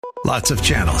Lots of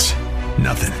channels,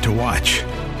 nothing to watch,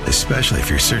 especially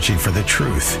if you're searching for the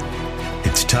truth.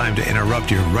 It's time to interrupt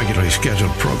your regularly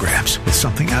scheduled programs with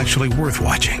something actually worth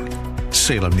watching.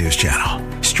 Salem News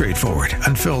Channel. Straightforward,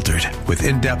 unfiltered, with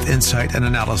in-depth insight and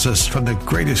analysis from the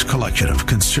greatest collection of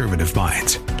conservative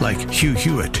minds like Hugh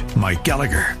Hewitt, Mike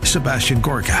Gallagher, Sebastian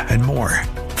Gorka, and more.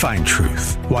 Find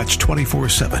truth. Watch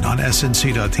 24/7 on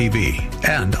snc.tv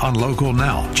and on Local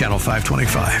Now, Channel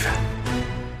 525.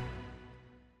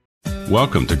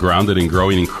 Welcome to Grounded and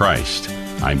Growing in Christ.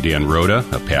 I'm Dan Rhoda,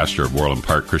 a pastor of Orland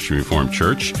Park Christian Reformed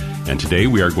Church, and today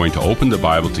we are going to open the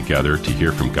Bible together to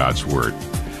hear from God's Word.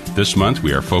 This month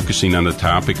we are focusing on the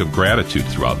topic of gratitude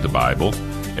throughout the Bible,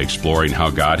 exploring how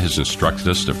God has instructed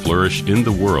us to flourish in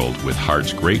the world with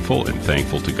hearts grateful and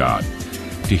thankful to God.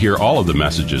 To hear all of the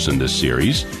messages in this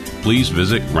series, please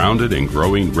visit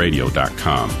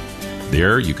groundedandgrowingradio.com.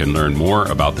 There you can learn more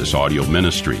about this audio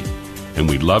ministry. And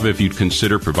we'd love if you'd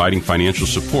consider providing financial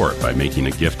support by making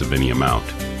a gift of any amount.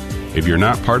 If you're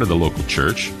not part of the local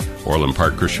church, Orland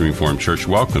Park Christian Reformed Church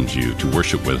welcomes you to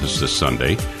worship with us this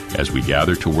Sunday as we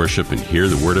gather to worship and hear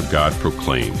the Word of God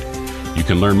proclaimed. You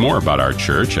can learn more about our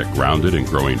church at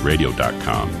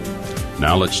groundedandgrowingradio.com.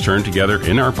 Now let's turn together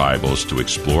in our Bibles to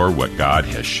explore what God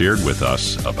has shared with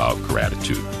us about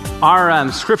gratitude. Our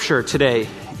scripture today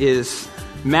is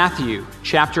Matthew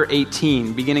chapter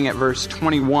 18, beginning at verse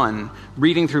 21,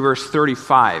 reading through verse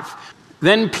 35.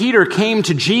 Then Peter came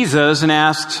to Jesus and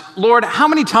asked, "Lord, how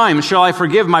many times shall I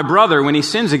forgive my brother when he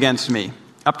sins against me?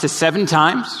 Up to 7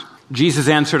 times?" Jesus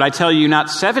answered, "I tell you, not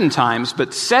 7 times,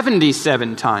 but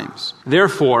 77 times.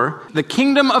 Therefore, the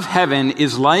kingdom of heaven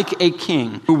is like a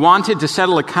king who wanted to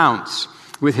settle accounts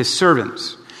with his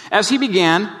servants. As he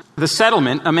began the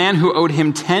settlement, a man who owed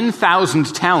him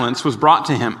 10,000 talents was brought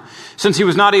to him. Since he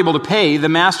was not able to pay, the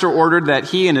master ordered that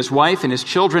he and his wife and his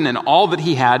children and all that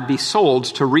he had be sold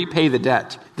to repay the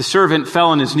debt. The servant fell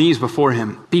on his knees before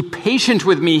him. 'Be patient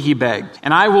with me,' he begged,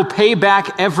 'and I will pay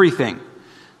back everything.'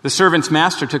 The servant's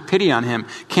master took pity on him,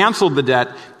 canceled the debt,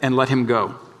 and let him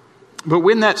go. But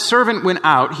when that servant went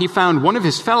out, he found one of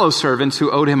his fellow servants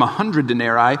who owed him 100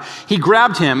 denarii. He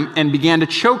grabbed him and began to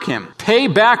choke him. 'Pay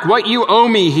back what you owe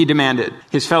me,' he demanded.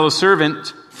 His fellow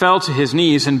servant fell to his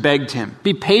knees and begged him,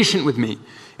 'Be patient with me,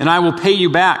 and I will pay you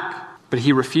back.' But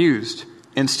he refused.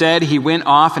 Instead, he went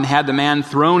off and had the man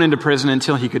thrown into prison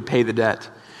until he could pay the debt.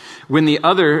 When the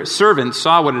other servants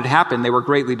saw what had happened, they were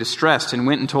greatly distressed and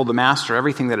went and told the master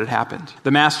everything that had happened.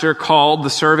 The master called the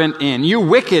servant in. 'You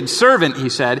wicked servant,' he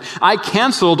said, 'I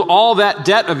canceled all that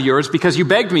debt of yours because you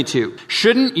begged me to.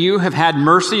 Shouldn't you have had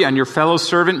mercy on your fellow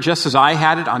servant just as I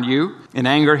had it on you?' In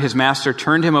anger, his master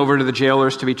turned him over to the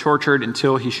jailers to be tortured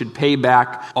until he should pay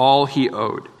back all he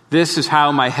owed. This is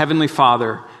how my heavenly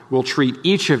Father will treat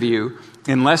each of you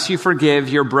unless you forgive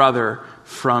your brother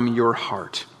from your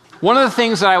heart." One of the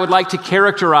things that I would like to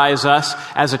characterize us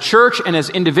as a church and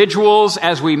as individuals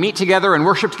as we meet together and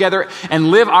worship together and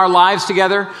live our lives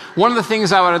together, one of the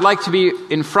things I would like to be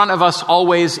in front of us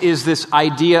always is this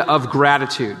idea of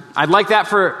gratitude. I'd like that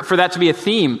for that to be a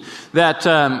theme that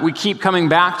we keep coming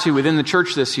back to within the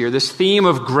church this year, this theme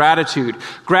of gratitude.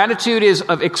 Gratitude is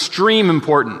of extreme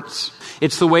importance.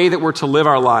 It's the way that we're to live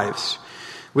our lives,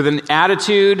 with an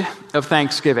attitude of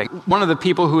thanksgiving. One of the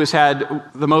people who has had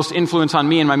the most influence on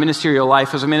me in my ministerial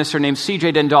life is a minister named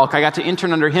C.J. Dendalk. I got to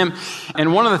intern under him,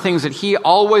 and one of the things that he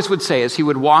always would say as he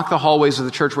would walk the hallways of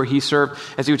the church where he served,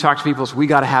 as he would talk to people, is we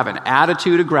got to have an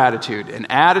attitude of gratitude, an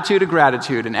attitude of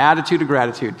gratitude, an attitude of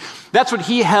gratitude. That's what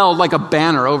he held like a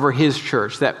banner over his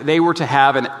church, that they were to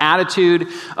have an attitude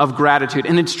of gratitude.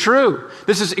 And it's true.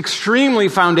 This is extremely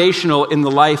foundational in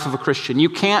the life of a Christian. You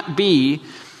can't be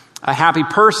a happy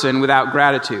person without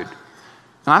gratitude.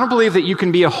 And I don't believe that you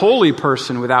can be a holy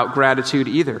person without gratitude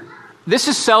either. This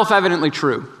is self-evidently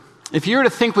true. If you were to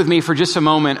think with me for just a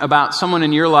moment about someone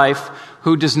in your life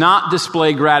who does not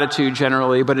display gratitude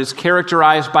generally, but is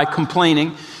characterized by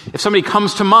complaining, if somebody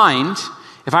comes to mind,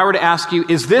 if I were to ask you,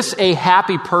 is this a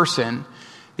happy person?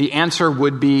 The answer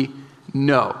would be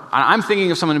no. I'm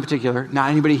thinking of someone in particular, not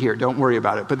anybody here, don't worry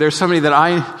about it. But there's somebody that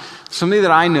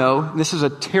I know, this is a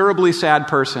terribly sad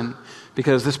person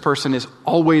because this person is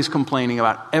always complaining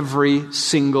about every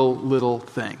single little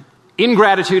thing.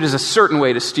 Ingratitude is a certain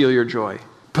way to steal your joy.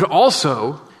 But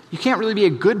also, you can't really be a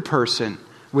good person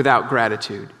without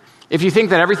gratitude. If you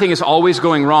think that everything is always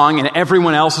going wrong and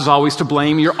everyone else is always to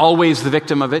blame, you're always the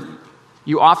victim of it,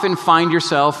 you often find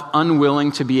yourself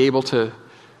unwilling to be able to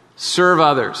serve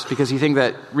others because you think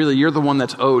that really you're the one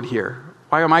that's owed here.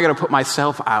 Why am I going to put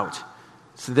myself out?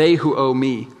 It's they who owe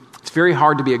me. It's very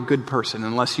hard to be a good person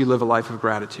unless you live a life of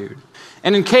gratitude.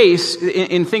 And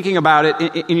in thinking about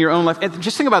it in your own life,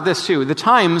 just think about this too. The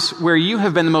times where you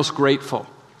have been the most grateful,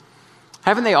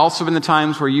 haven't they also been the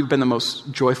times where you've been the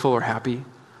most joyful or happy?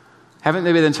 Haven't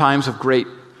they been the times of great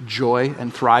joy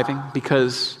and thriving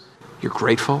because you're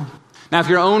grateful? Now, if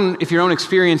your own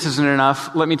experience isn't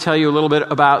enough, let me tell you a little bit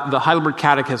about the Heidelberg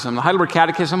Catechism. The Heidelberg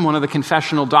Catechism, one of the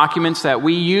confessional documents that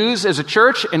we use as a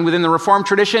church and within the Reformed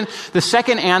tradition, the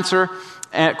second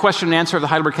question and answer of the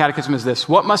Heidelberg Catechism is this: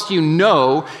 what must you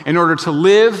know in order to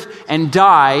live and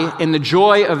die in the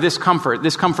joy of this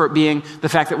comfort being the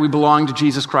fact that we belong to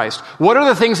Jesus Christ? What are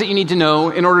the things that you need to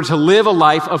know in order to live a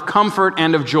life of comfort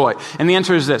and of joy? And the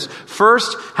answer is this: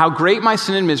 first, how great my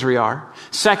sin and misery are.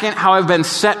 Second, how I've been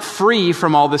set free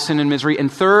from all the sin and misery. And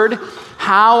third,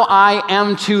 how I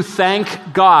am to thank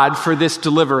God for this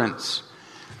deliverance.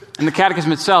 And the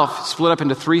Catechism itself is split up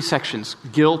into 3 sections: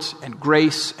 guilt and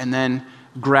grace and then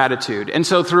gratitude. And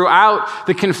so throughout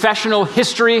the confessional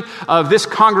history of this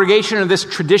congregation, of this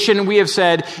tradition, we have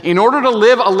said, in order to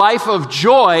live a life of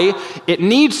joy, it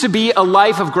needs to be a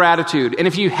life of gratitude. And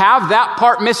if you have that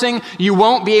part missing, you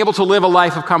won't be able to live a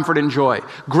life of comfort and joy.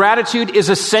 Gratitude is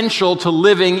essential to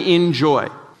living in joy.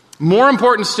 More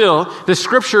important still, the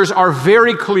scriptures are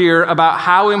very clear about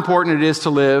how important it is to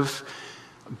live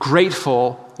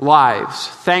grateful lives,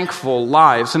 thankful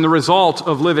lives, and the result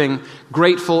of living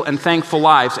grateful and thankful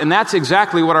lives. And that's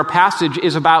exactly what our passage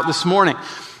is about this morning.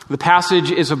 The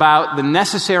passage is about the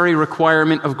necessary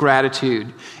requirement of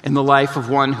gratitude in the life of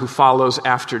one who follows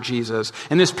after Jesus.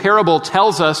 And this parable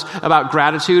tells us about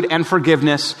gratitude and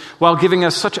forgiveness while giving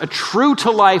us such a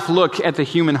true-to-life look at the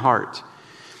human heart.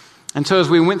 And so as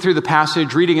we went through the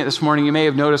passage, reading it this morning, you may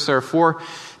have noticed there are 4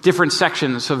 different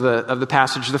sections of the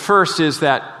passage. The first is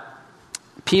that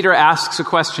Peter asks a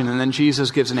question and then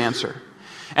Jesus gives an answer.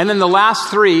 And then the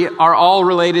last 3 are all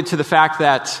related to the fact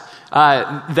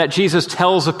that Jesus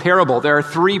tells a parable. There are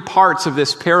 3 parts of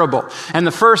this parable. And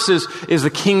the first is the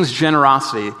king's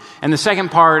generosity. And the second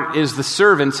part is the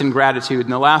servant's ingratitude.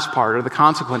 And the last part are the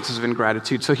consequences of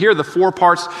ingratitude. So here are the 4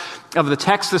 parts of the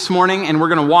text this morning, and we're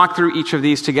going to walk through each of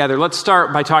these together. Let's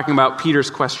start by talking about Peter's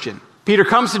question. Peter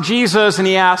comes to Jesus and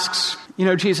he asks,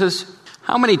 Jesus,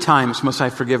 how many times must I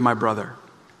forgive my brother?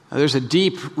 Now, there's a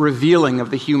deep revealing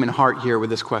of the human heart here with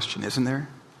this question, isn't there?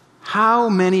 How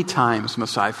many times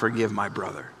must I forgive my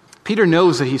brother? Peter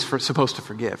knows that he's supposed to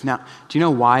forgive. Now, do you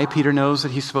know why Peter knows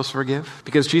that he's supposed to forgive?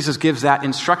 Because Jesus gives that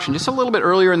instruction. Just a little bit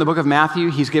earlier in the book of Matthew,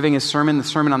 he's giving his sermon, the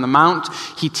Sermon on the Mount.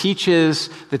 He teaches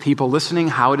the people listening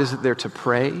how it is that they're to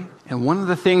pray. And one of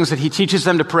the things that he teaches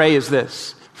them to pray is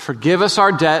this: forgive us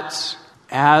our debts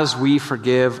as we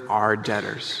forgive our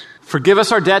debtors. Forgive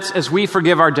us our debts as we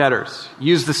forgive our debtors.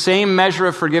 Use the same measure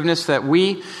of forgiveness that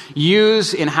we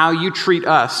use in how you treat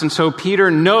us. And so Peter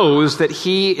knows that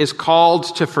he is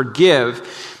called to forgive,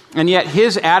 and yet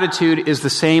his attitude is the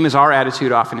same as our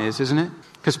attitude often is, isn't it?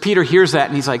 Because Peter hears that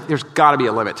and he's like, there's got to be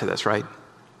a limit to this, right?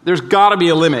 There's got to be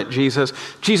a limit, Jesus.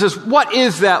 Jesus, what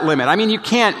is that limit? I mean, you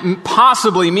can't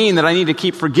possibly mean that I need to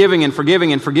keep forgiving and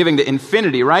forgiving and forgiving to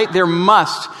infinity, right? There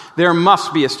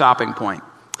must be a stopping point.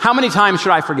 How many times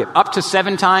should I forgive? Up to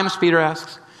 7 times, Peter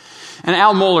asks. And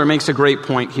Al Mohler makes a great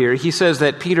point here. He says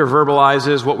that Peter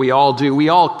verbalizes what we all do. We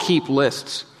all keep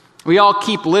lists. We all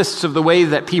keep lists of the way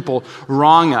that people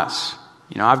wrong us.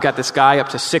 I've got this guy up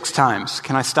to 6 times.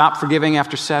 Can I stop forgiving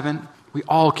after 7? We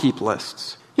all keep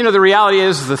lists. The reality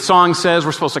is, the song says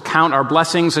we're supposed to count our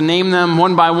blessings and name them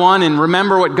one by one and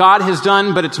remember what God has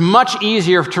done, but it's much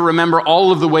easier to remember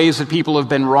all of the ways that people have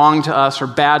been wrong to us or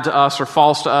bad to us or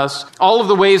false to us. All of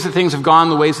the ways that things have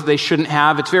gone the ways that they shouldn't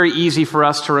have. It's very easy for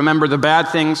us to remember the bad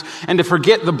things and to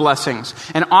forget the blessings.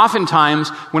 And oftentimes,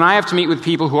 when I have to meet with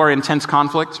people who are in intense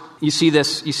conflict, you see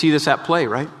this at play,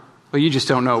 right? Well, you just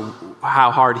don't know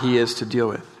how hard he is to deal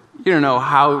with. You don't know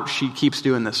how she keeps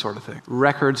doing this sort of thing.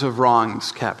 Records of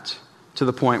wrongs kept to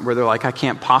the point where they're like, I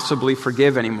can't possibly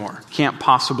forgive anymore. Can't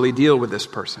possibly deal with this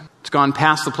person. It's gone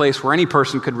past the place where any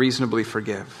person could reasonably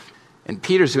forgive. And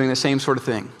Peter's doing the same sort of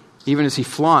thing, even as he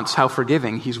flaunts how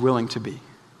forgiving he's willing to be.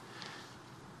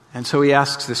 And so he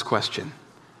asks this question: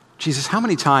 Jesus, how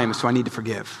many times do I need to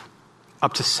forgive?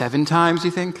 Up to 7 times,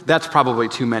 you think? That's probably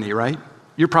too many, right?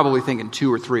 You're probably thinking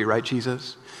 2 or 3, right,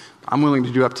 Jesus? I'm willing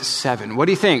to do up to 7. What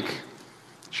do you think?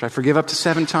 Should I forgive up to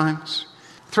 7 times?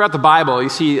 Throughout the Bible, you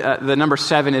see the number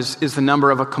 7 is the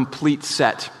number of a complete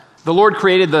set. The Lord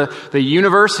created the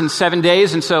universe in 7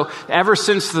 days, and so ever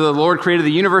since the Lord created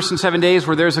the universe in 7 days,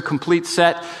 where there's a complete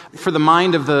set, for the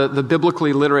mind of the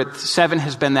biblically literate, 7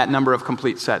 has been that number of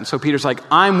complete set. And so Peter's like,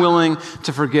 I'm willing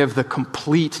to forgive the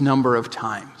complete number of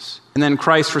times. And then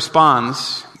Christ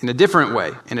responds in a different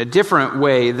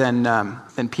way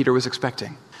than Peter was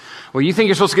expecting. Well, you think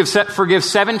you're supposed to forgive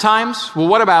 7 times? Well,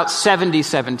 what about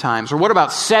 77 times? Or what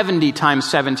about 70 times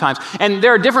 7 times? And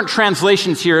there are different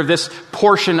translations here of this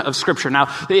portion of Scripture. Now,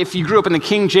 if you grew up in the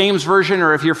King James Version,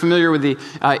 or if you're familiar with the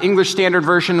English Standard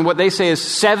Version, what they say is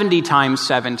 70 times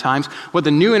 7 times. What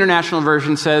the New International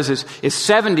Version says is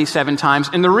 77 times.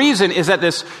 And the reason is that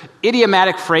this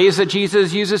idiomatic phrase that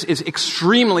Jesus uses is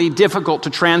extremely difficult to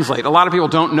translate. A lot of people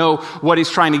don't know what he's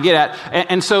trying to get at.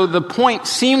 And so the point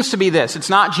seems to be this. It's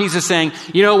not Jesus saying,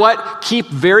 you know what, keep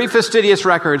very fastidious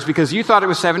records because you thought it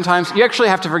was 7 times. You actually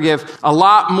have to forgive a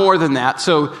lot more than that.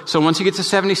 So once you get to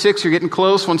 76, you're getting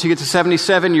close. Once you get to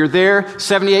 77, you're there.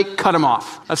 78, cut them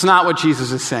off. That's not what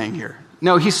Jesus is saying here.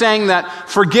 No, he's saying that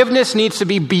forgiveness needs to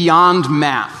be beyond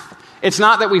math. It's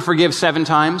not that we forgive 7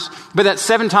 times, but that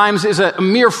 7 times is a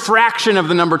mere fraction of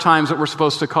the number of times that we're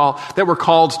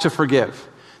called to forgive.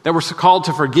 That we're called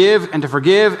to forgive and to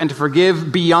forgive and to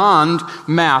forgive beyond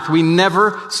math. We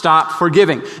never stop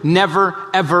forgiving. Never,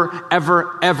 ever,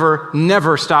 ever, ever,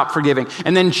 never stop forgiving.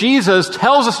 And then Jesus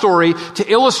tells a story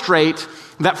to illustrate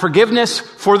that forgiveness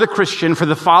for the Christian, for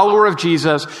the follower of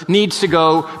Jesus, needs to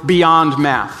go beyond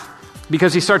math.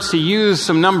 Because he starts to use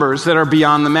some numbers that are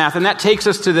beyond the math. And that takes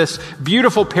us to this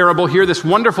beautiful parable here, this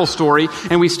wonderful story.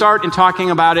 And we start in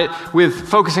talking about it with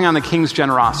focusing on the king's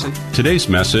generosity. Today's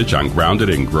message on Grounded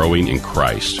and Growing in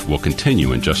Christ will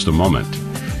continue in just a moment.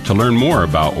 To learn more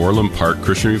about Orland Park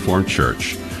Christian Reformed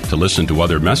Church, to listen to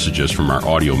other messages from our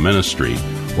audio ministry,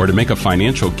 or to make a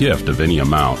financial gift of any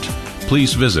amount,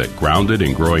 please visit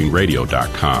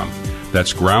groundedandgrowingradio.com.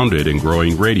 That's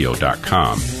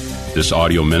groundedandgrowingradio.com. This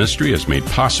audio ministry is made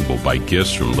possible by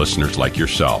gifts from listeners like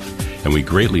yourself, and we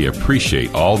greatly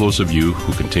appreciate all those of you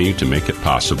who continue to make it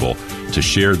possible to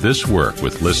share this work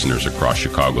with listeners across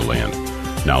Chicagoland.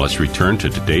 Now let's return to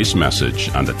today's message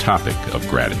on the topic of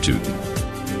gratitude.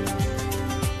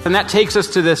 And that takes us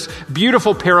to this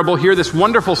beautiful parable here, this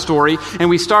wonderful story, and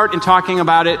we start in talking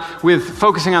about it with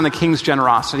focusing on the king's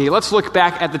generosity. Let's look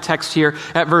back at the text here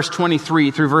at verse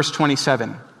 23 through verse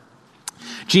 27.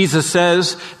 Jesus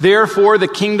says, "Therefore the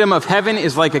kingdom of heaven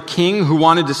is like a king who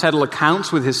wanted to settle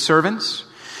accounts with his servants.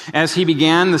 As he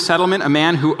began the settlement, a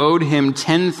man who owed him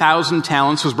 10,000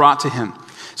 talents was brought to him.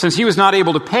 Since he was not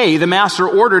able to pay, the master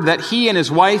ordered that he and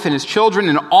his wife and his children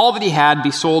and all that he had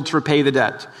be sold to repay the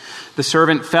debt. The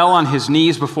servant fell on his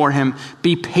knees before him.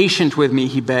 'Be patient with me,'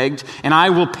 he begged, 'and I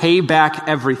will pay back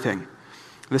everything.'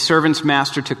 The servant's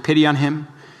master took pity on him,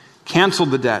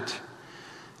 canceled the debt,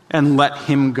 and let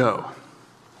him go."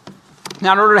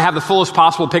 Now, in order to have the fullest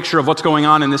possible picture of what's going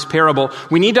on in this parable,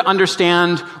 we need to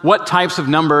understand what types of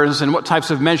numbers and what types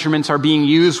of measurements are being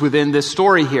used within this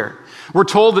story here. We're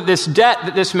told that this debt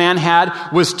that this man had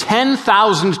was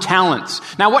 10,000 talents.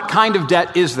 Now, what kind of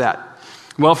debt is that?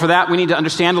 Well, for that, we need to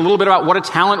understand a little bit about what a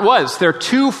talent was. There are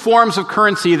 2 forms of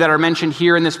currency that are mentioned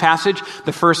here in this passage.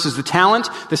 The first is the talent.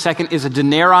 The second is a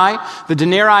denarii. The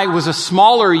denarii was a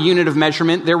smaller unit of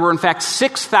measurement. There were, in fact,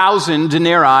 6,000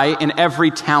 denarii in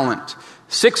every talent.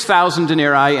 6,000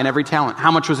 denarii in every talent.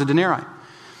 How much was a denarii?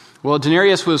 Well, a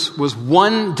denarius was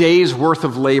 1 day's worth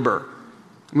of labor.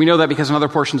 We know that because in other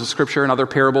portions of Scripture and other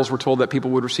parables we're told that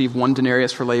people would receive 1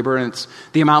 denarius for labor, and it's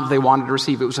the amount they wanted to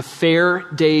receive. It was a fair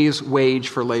day's wage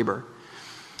for labor,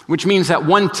 which means that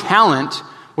 1 talent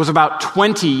was about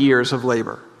 20 years of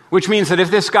labor, which means that if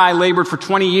this guy labored for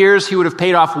 20 years, he would have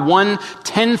paid off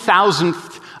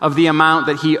 1/10,000th of the amount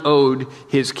that he owed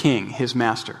his king, his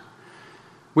master.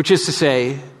 Which is to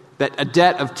say that a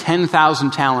debt of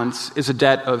 10,000 talents is a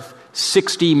debt of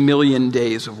 60 million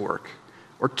days of work,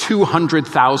 or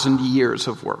 200,000 years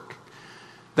of work.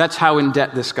 That's how in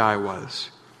debt this guy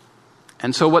was.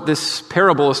 And so what this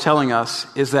parable is telling us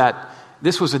is that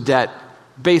this was a debt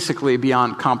basically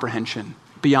beyond comprehension,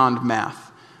 beyond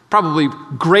math. Probably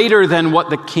greater than what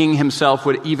the king himself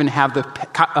would even have the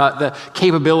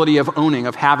capability of owning,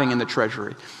 of having in the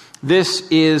treasury. This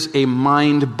is a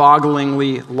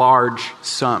mind-bogglingly large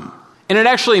sum. And it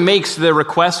actually makes the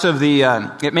request of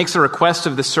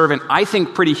the servant, I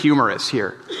think, pretty humorous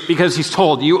here. Because he's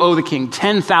told, you owe the king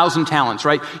 10,000 talents,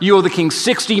 right? You owe the king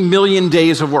 60 million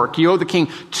days of work. You owe the king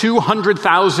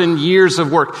 200,000 years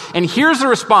of work. And here's the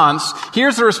response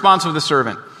of the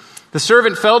servant. The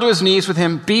servant fell to his knees with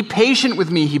him. "Be patient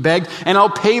with me," he begged, "and I'll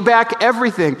pay back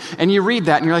everything." And you read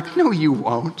that and you're like, no, you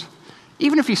won't.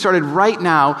 Even if you started right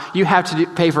now, you have to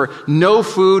pay for no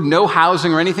food, no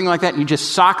housing, or anything like that, and you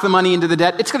just sock the money into the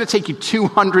debt. It's going to take you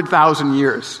 200,000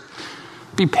 years.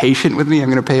 Be patient with me, I'm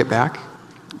going to pay it back.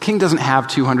 The king doesn't have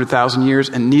 200,000 years,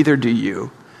 and neither do you.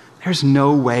 There's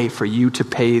no way for you to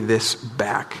pay this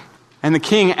back. And the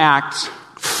king acts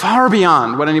far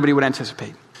beyond what anybody would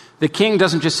anticipate. The king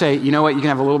doesn't just say, you know what, you can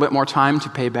have a little bit more time to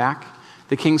pay back.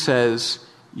 The king says,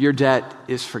 your debt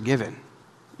is forgiven.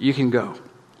 You can go.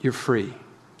 You're free.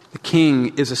 The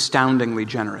king is astoundingly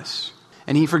generous,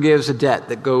 and he forgives a debt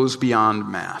that goes beyond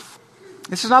math.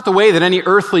 This is not the way that any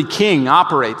earthly king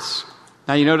operates.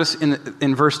 Now you notice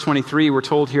in verse 23, we're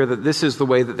told here that this is the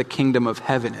way that the kingdom of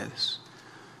heaven is.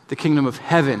 The kingdom of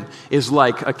heaven is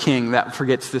like a king that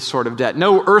forgets this sort of debt.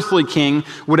 No earthly king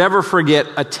would ever forget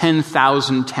a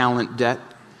 10,000 talent debt.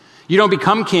 You don't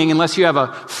become king unless you have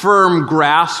a firm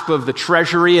grasp of the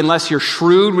treasury, unless you're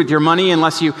shrewd with your money,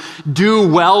 unless you do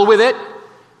well with it.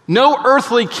 No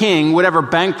earthly king would ever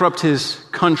bankrupt his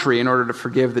country in order to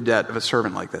forgive the debt of a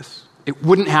servant like this. It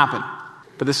wouldn't happen.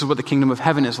 But this is what the kingdom of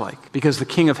heaven is like, because the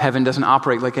king of heaven doesn't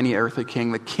operate like any earthly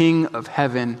king. The king of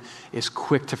heaven is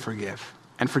quick to forgive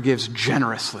and forgives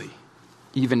generously,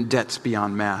 even debts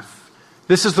beyond math.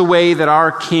 This is the way that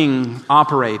our king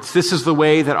operates. This is the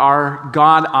way that our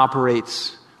God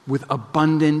operates, with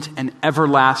abundant and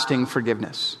everlasting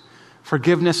forgiveness.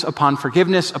 Forgiveness upon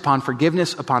forgiveness upon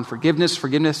forgiveness upon forgiveness,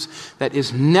 forgiveness that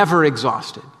is never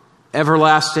exhausted.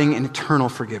 Everlasting and eternal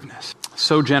forgiveness.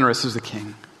 So generous is the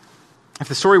king. If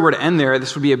the story were to end there,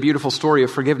 this would be a beautiful story of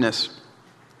forgiveness.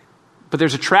 But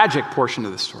there's a tragic portion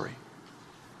of the story.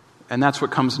 And that's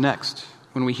what comes next,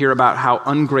 when we hear about how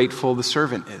ungrateful the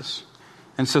servant is.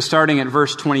 And so starting at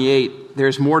verse 28,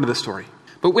 there's more to the story.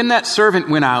 But when that servant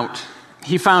went out,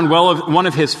 he found one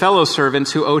of his fellow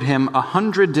servants who owed him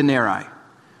 100 denarii.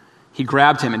 He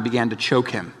grabbed him and began to choke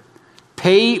him.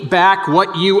 "Pay back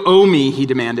what you owe me," he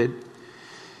demanded.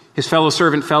 His fellow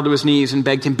servant fell to his knees and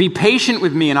begged him, "Be patient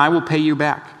with me and I will pay you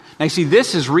back." Now you see,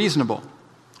 this is reasonable.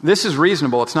 This is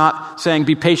reasonable. It's not saying,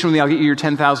 "Be patient with me, I'll get you your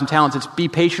 10,000 talents." It's, "Be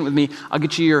patient with me, I'll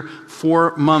get you your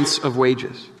 4 months of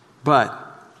wages." But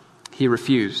he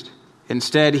refused.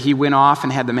 Instead, he went off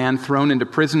and had the man thrown into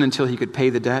prison until he could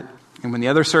pay the debt. And when the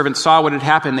other servants saw what had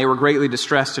happened, they were greatly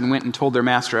distressed and went and told their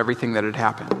master everything that had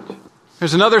happened.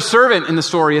 There's another servant in the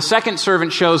story. A second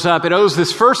servant shows up. It owes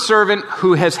this first servant,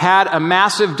 who has had a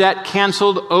massive debt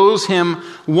canceled, owes him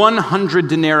 100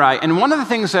 denarii. And one of the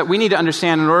things that we need to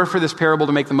understand in order for this parable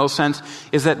to make the most sense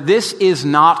is that this is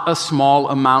not a small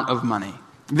amount of money.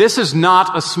 This is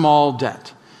not a small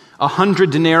debt. 100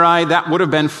 denarii, that would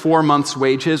have been 4 months'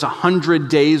 wages, 100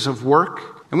 days of work.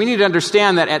 And we need to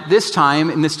understand that at this time,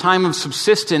 in this time of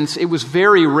subsistence, it was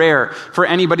very rare for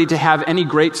anybody to have any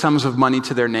great sums of money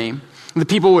to their name. The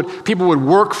people would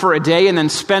work for a day and then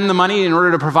spend the money in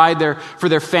order to provide for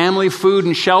their family food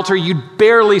and shelter. You'd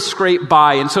barely scrape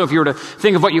by. And so if you were to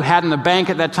think of what you had in the bank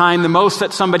at that time, the most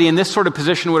that somebody in this sort of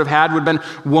position would have had would have been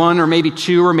 1 or maybe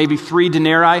 2 or maybe 3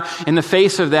 denarii. In the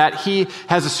face of that, he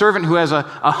has a servant who has a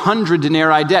 100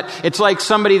 denarii debt. It's like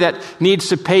somebody that needs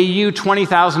to pay you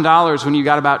 $20,000 when you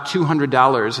got about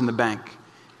 $200 in the bank.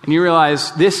 And you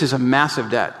realize this is a massive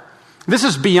debt. This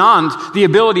is beyond the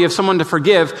ability of someone to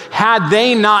forgive had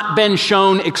they not been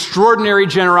shown extraordinary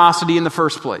generosity in the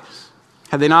first place.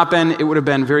 Had they not been, it would have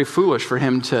been very foolish for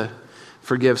him to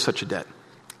forgive such a debt.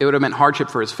 It would have meant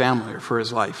hardship for his family or for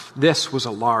his life. This was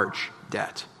a large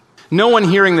debt. No one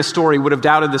hearing the story would have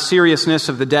doubted the seriousness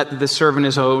of the debt that this servant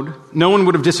is owed. No one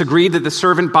would have disagreed that the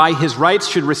servant by his rights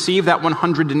should receive that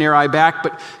 100 denarii back,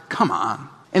 but come on.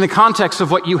 In the context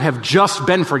of what you have just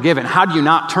been forgiven, how do you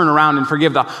not turn around and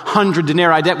forgive the 100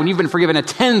 denarii debt when you've been forgiven a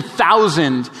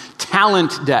 10,000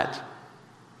 talent debt?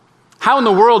 How in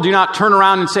the world do you not turn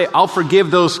around and say, "I'll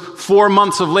forgive those 4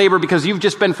 months of labor because you've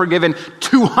just been forgiven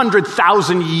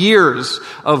 200,000 years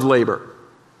of labor"?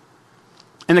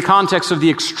 In the context of the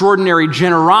extraordinary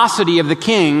generosity of the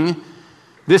king,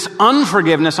 this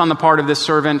unforgiveness on the part of this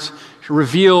servant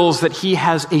reveals that he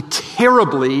has a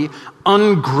terribly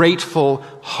ungrateful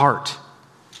heart.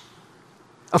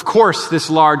 Of course, this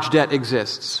large debt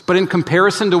exists, but in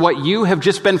comparison to what you have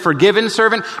just been forgiven,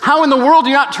 servant, how in the world do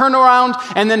you not turn around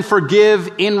and then forgive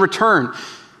in return?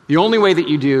 The only way that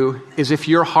you do is if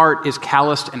your heart is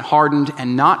calloused and hardened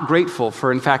and not grateful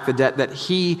for, in fact, the debt that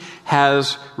he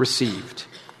has received.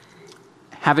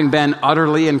 Having been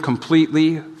utterly and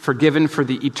completely forgiven for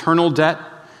the eternal debt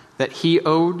that he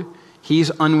owed,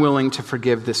 he's unwilling to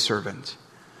forgive this servant.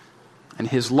 And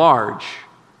his large,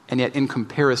 and yet in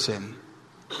comparison,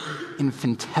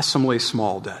 infinitesimally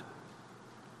small debt.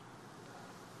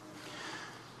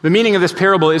 The meaning of this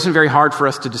parable isn't very hard for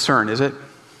us to discern, is it?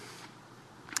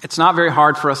 It's not very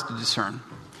hard for us to discern.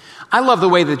 I love the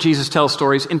way that Jesus tells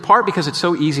stories, in part because it's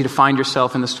so easy to find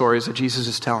yourself in the stories that Jesus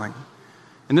is telling.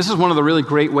 And this is one of the really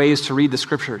great ways to read the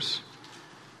scriptures.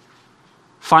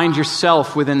 Find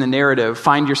yourself within the narrative.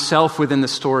 Find yourself within the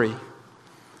story.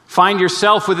 Find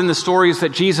yourself within the stories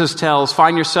that Jesus tells.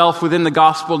 Find yourself within the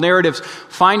gospel narratives.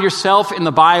 Find yourself in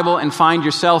the Bible and find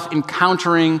yourself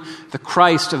encountering the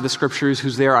Christ of the Scriptures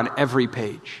who's there on every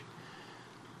page.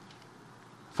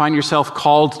 Find yourself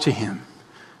called to him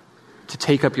to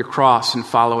take up your cross and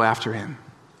follow after him.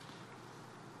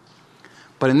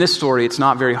 But in this story, it's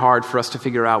not very hard for us to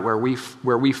figure out where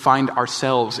we find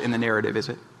ourselves in the narrative, is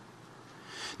it?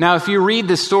 Now, if you read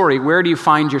this story, where do you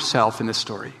find yourself in this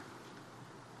story?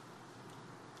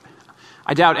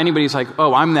 I doubt anybody's like,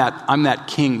 oh, I'm that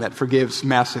king that forgives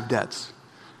massive debts.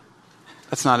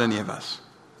 That's not any of us.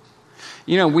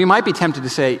 We might be tempted to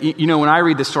say, when I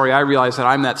read this story, I realize that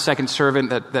I'm that second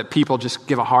servant that people just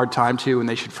give a hard time to and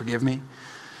they should forgive me.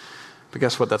 But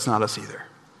guess what? That's not us either.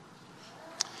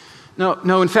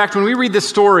 No, in fact, when we read this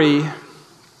story,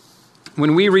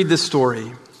 we're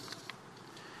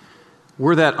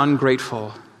that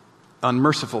ungrateful,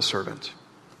 unmerciful servant.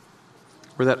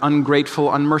 We're that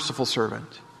ungrateful, unmerciful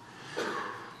servant.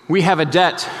 We have a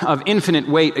debt of infinite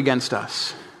weight against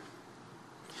us.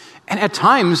 And at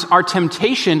times, our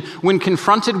temptation, when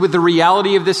confronted with the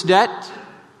reality of this debt,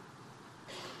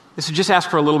 is to just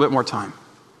ask for a little bit more time.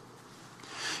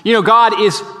 God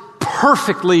is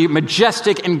perfectly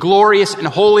majestic and glorious and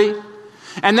holy.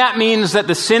 And that means that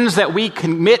the sins that we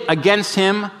commit against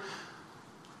him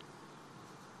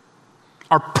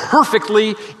are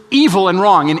perfectly evil and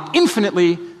wrong and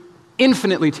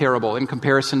infinitely terrible in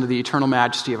comparison to the eternal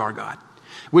majesty of our God.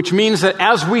 Which means that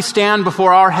as we stand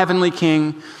before our heavenly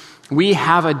King, we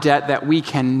have a debt that we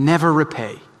can never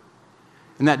repay.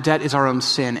 And that debt is our own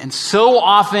sin. And so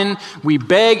often we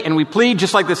beg and we plead,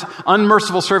 just like this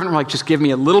unmerciful servant. We're like, just give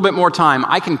me a little bit more time.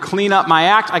 I can clean up my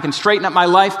act. I can straighten up my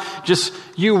life. Just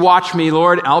you watch me,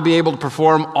 Lord. I'll be able to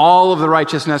perform all of the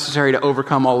righteousness necessary to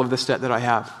overcome all of this debt that I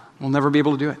have. We'll never be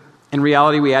able to do it. In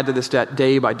reality, we add to this debt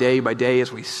day by day by day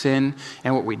as we sin.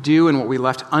 And what we do and what we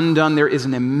left undone, there is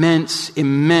an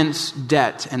immense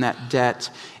debt. And that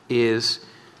debt is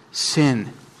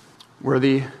sin. We're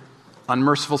the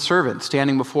unmerciful servant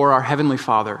standing before our heavenly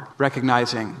Father,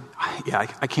 recognizing,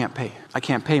 I can't pay. I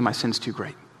can't pay. My sin's too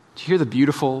great. Do you hear the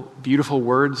beautiful, beautiful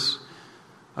words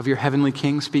of your heavenly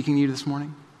King speaking to you this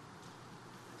morning?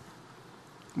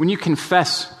 When you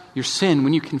confess your sin,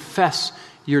 when you confess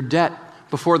your debt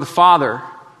before the Father,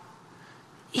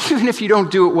 even if you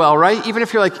don't do it well, right? Even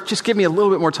if you're like, just give me a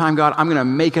little bit more time, God, I'm going to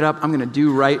make it up. I'm going to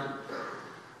do right.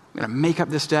 I'm going to make up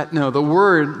this debt. No, the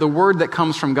word that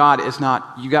comes from God is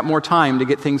not, you got more time to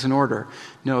get things in order.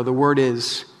 No, the word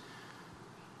is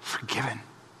forgiven.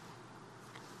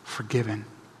 Forgiven.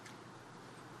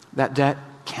 That debt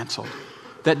canceled.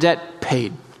 That debt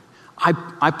paid.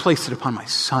 I placed it upon my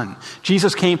Son.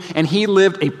 Jesus came and he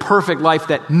lived a perfect life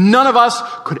that none of us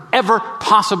could ever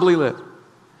possibly live.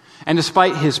 And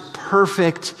despite his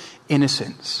perfect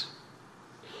innocence,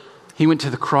 he went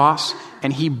to the cross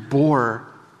and he bore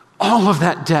all of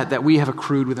that debt that we have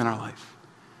accrued within our life.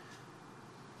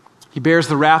 He bears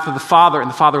the wrath of the Father, and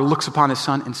the Father looks upon his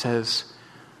Son and says,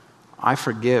 I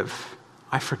forgive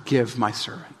my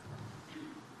servant.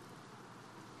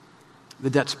 The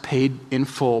debt's paid in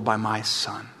full by my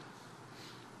Son.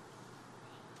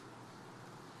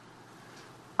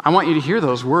 I want you to hear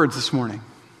those words this morning.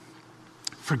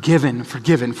 Forgiven,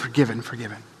 forgiven, forgiven,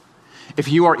 forgiven. If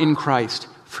you are in Christ,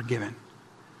 forgiven.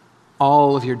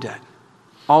 All of your debt.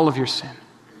 All of your sin.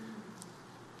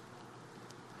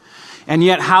 And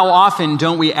yet, how often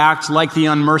don't we act like the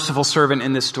unmerciful servant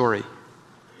in this story?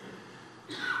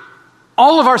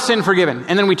 All of our sin forgiven.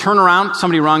 And then we turn around,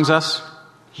 somebody wrongs us.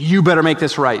 You better make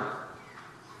this right.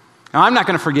 Now, I'm not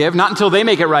going to forgive, not until they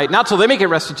make it right, not until they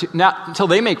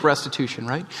make restitution,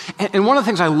 right? And one of the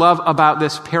things I love about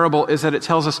this parable is that it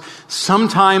tells us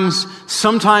sometimes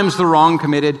the wrong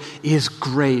committed is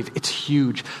grave. It's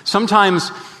huge.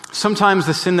 Sometimes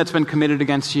the sin that's been committed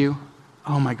against you,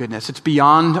 oh my goodness, it's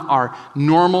beyond our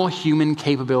normal human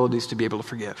capabilities to be able to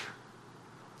forgive.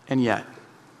 And yet,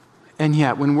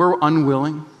 when we're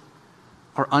unwilling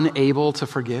or unable to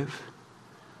forgive,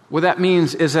 what that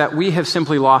means is that we have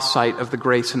simply lost sight of the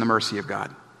grace and the mercy of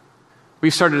God.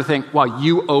 We've started to think, well,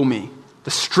 you owe me. The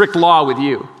strict law with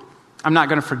you. I'm not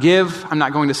going to forgive. I'm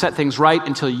not going to set things right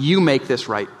until you make this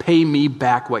right. Pay me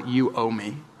back what you owe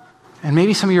me. And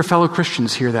maybe some of your fellow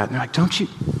Christians hear that and they're like, don't you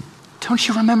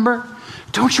remember?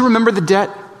 Don't you remember the debt?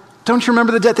 Don't you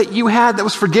remember the debt that you had that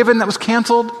was forgiven, that was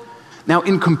canceled? Now,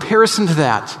 in comparison to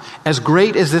that, as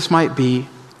great as this might be,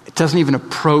 it doesn't even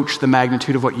approach the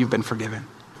magnitude of what you've been forgiven.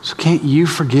 So can't you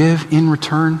forgive in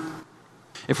return?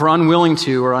 If we're unwilling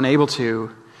to or unable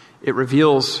to, it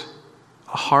reveals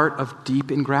a heart of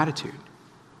deep ingratitude.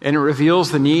 And it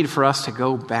reveals the need for us to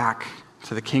go back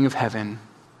to the King of Heaven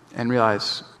and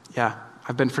realize, yeah,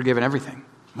 I've been forgiven everything.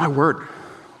 My word,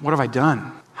 what have I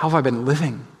done? How have I been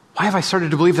living? Why have I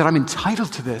started to believe that I'm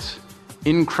entitled to this?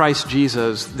 In Christ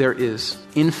Jesus, there is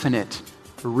infinite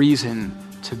reason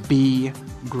to be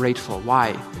grateful.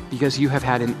 Why? Because you have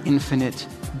had an infinite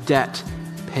debt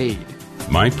paid.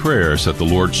 My prayer is that the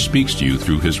Lord speaks to you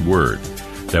through His Word,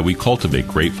 that we cultivate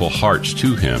grateful hearts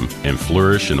to Him and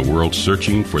flourish in a world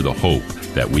searching for the hope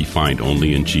that we find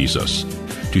only in Jesus.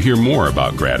 To hear more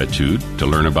about gratitude, to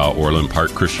learn about Orland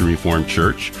Park Christian Reformed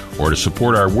Church, or to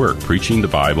support our work preaching the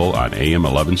Bible on AM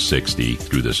 1160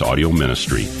 through this audio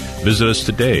ministry, visit us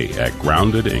today at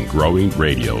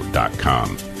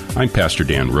groundedandgrowingradio.com. I'm Pastor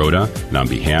Dan Rhoda, and on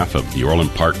behalf of the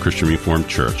Orland Park Christian Reformed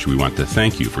Church, we want to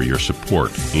thank you for your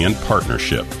support and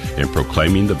partnership in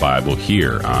proclaiming the Bible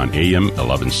here on AM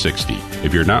 1160.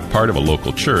 If you're not part of a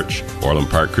local church, Orland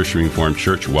Park Christian Reformed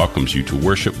Church welcomes you to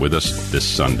worship with us this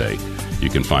Sunday. You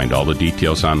can find all the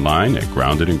details online at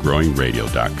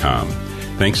groundedandgrowingradio.com.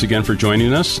 Thanks again for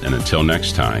joining us, and until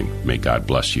next time, may God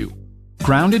bless you.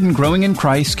 Grounded and Growing in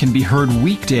Christ can be heard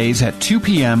weekdays at 2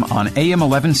 p.m. on AM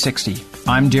 1160.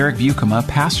 I'm Derek Buikema,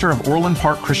 pastor of Orland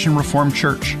Park Christian Reformed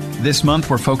Church. This month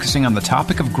we're focusing on the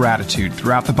topic of gratitude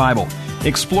throughout the Bible,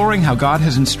 exploring how God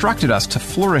has instructed us to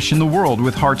flourish in the world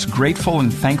with hearts grateful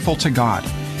and thankful to God.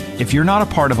 If you're not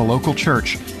a part of a local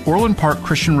church, Orland Park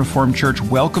Christian Reformed Church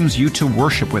welcomes you to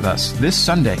worship with us this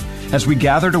Sunday as we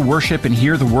gather to worship and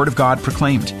hear the Word of God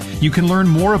proclaimed. You can learn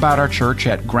more about our church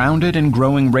at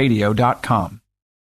groundedandgrowingradio.com.